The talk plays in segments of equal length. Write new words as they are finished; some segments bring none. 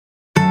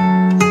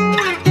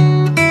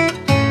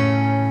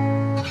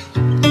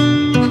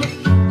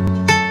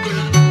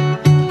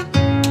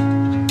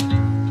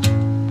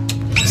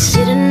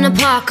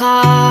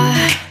car.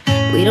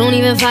 We don't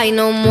even fight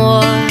no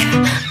more.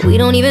 We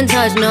don't even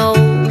touch no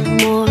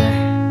more.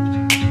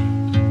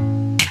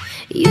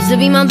 Used to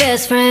be my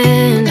best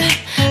friend.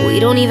 We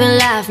don't even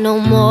laugh no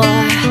more.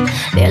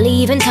 Barely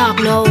even talk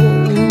no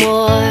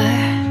more.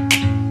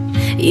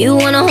 You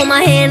wanna hold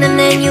my hand and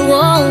then you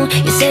won't.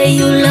 You say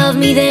you love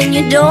me, then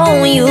you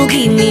don't. You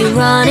keep me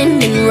running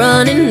and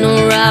running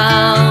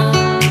around.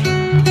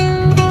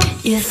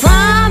 If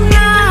I'm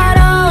not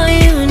all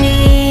you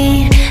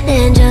need,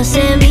 then just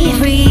set me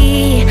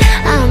free.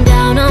 I'm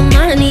down on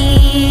my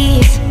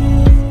knees.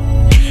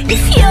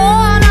 If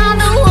you're not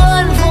the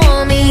one for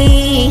me,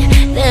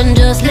 then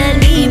just let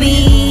me be.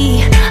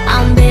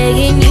 I'm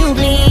begging you,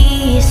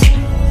 please.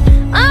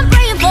 I'm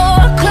praying for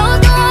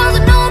closed doors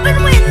and open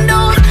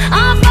windows.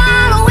 I'll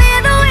follow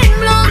where the wind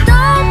blows.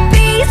 Don't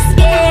be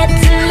scared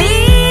to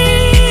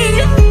leave.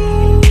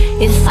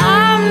 If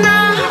I'm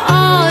not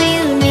all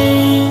you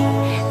need,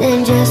 then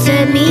just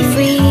set me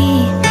free.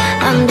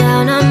 I'm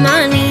down on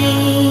my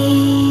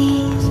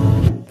knees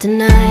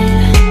tonight.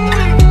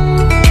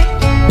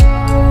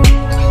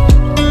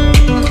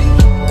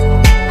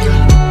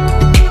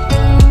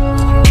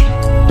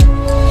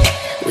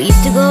 We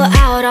used to go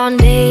out on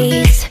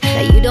dates.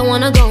 Now you don't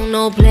wanna go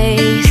no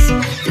place.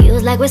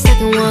 Feels like we're stuck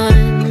in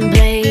one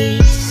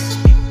place.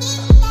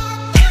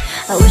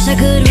 I wish I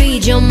could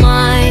read your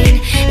mind.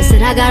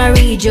 Instead I gotta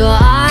read your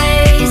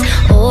eyes.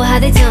 Oh, how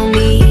they tell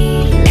me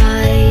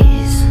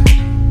lies.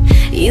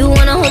 You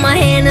wanna hold my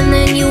hand and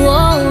then you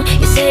won't.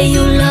 You say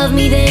you love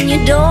me, then you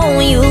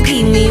don't. You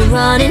keep me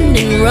running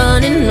and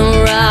running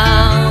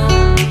around.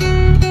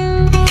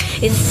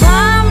 If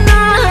I'm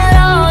not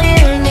all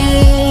you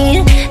need,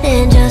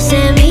 then just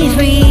set me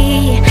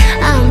free.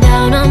 I'm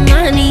down on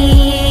my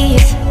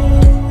knees.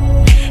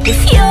 If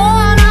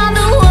you're not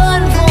the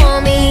one for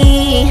me,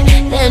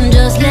 then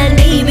just let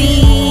me be.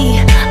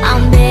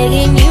 I'm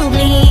begging you,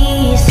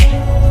 please.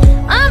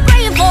 I'm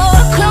praying for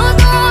closed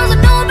doors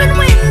and open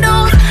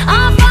windows.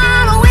 I'll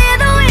follow where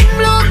the wind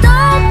blows.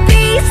 Don't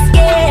be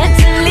scared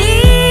to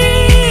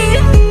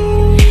leave.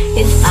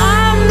 If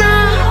I'm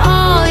not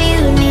all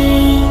you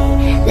need,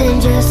 then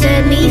just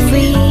set me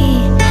free.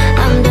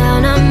 I'm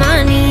down on my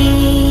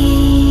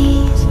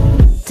knees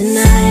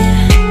tonight.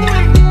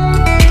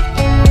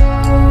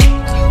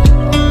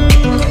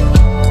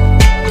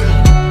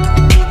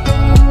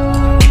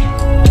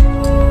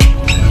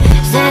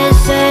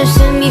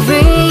 Set me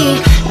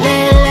free.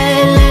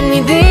 Let me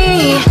be.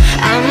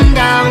 I'm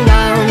down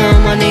on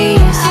my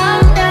knees.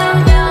 I'm down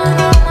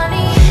on my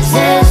knees.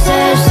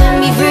 Set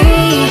me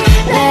free.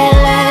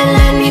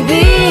 Let me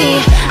be.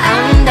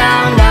 I'm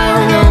down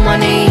on my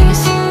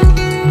knees.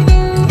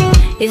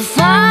 If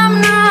I'm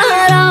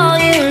not all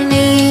you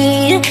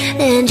need,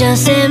 then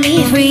just set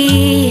me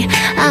free.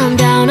 I'm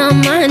down on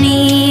my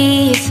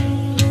knees.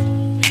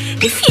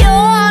 If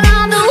you're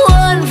not the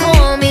one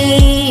for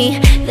me,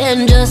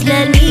 then just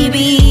let me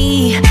be.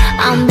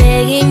 I'm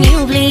begging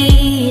you, please.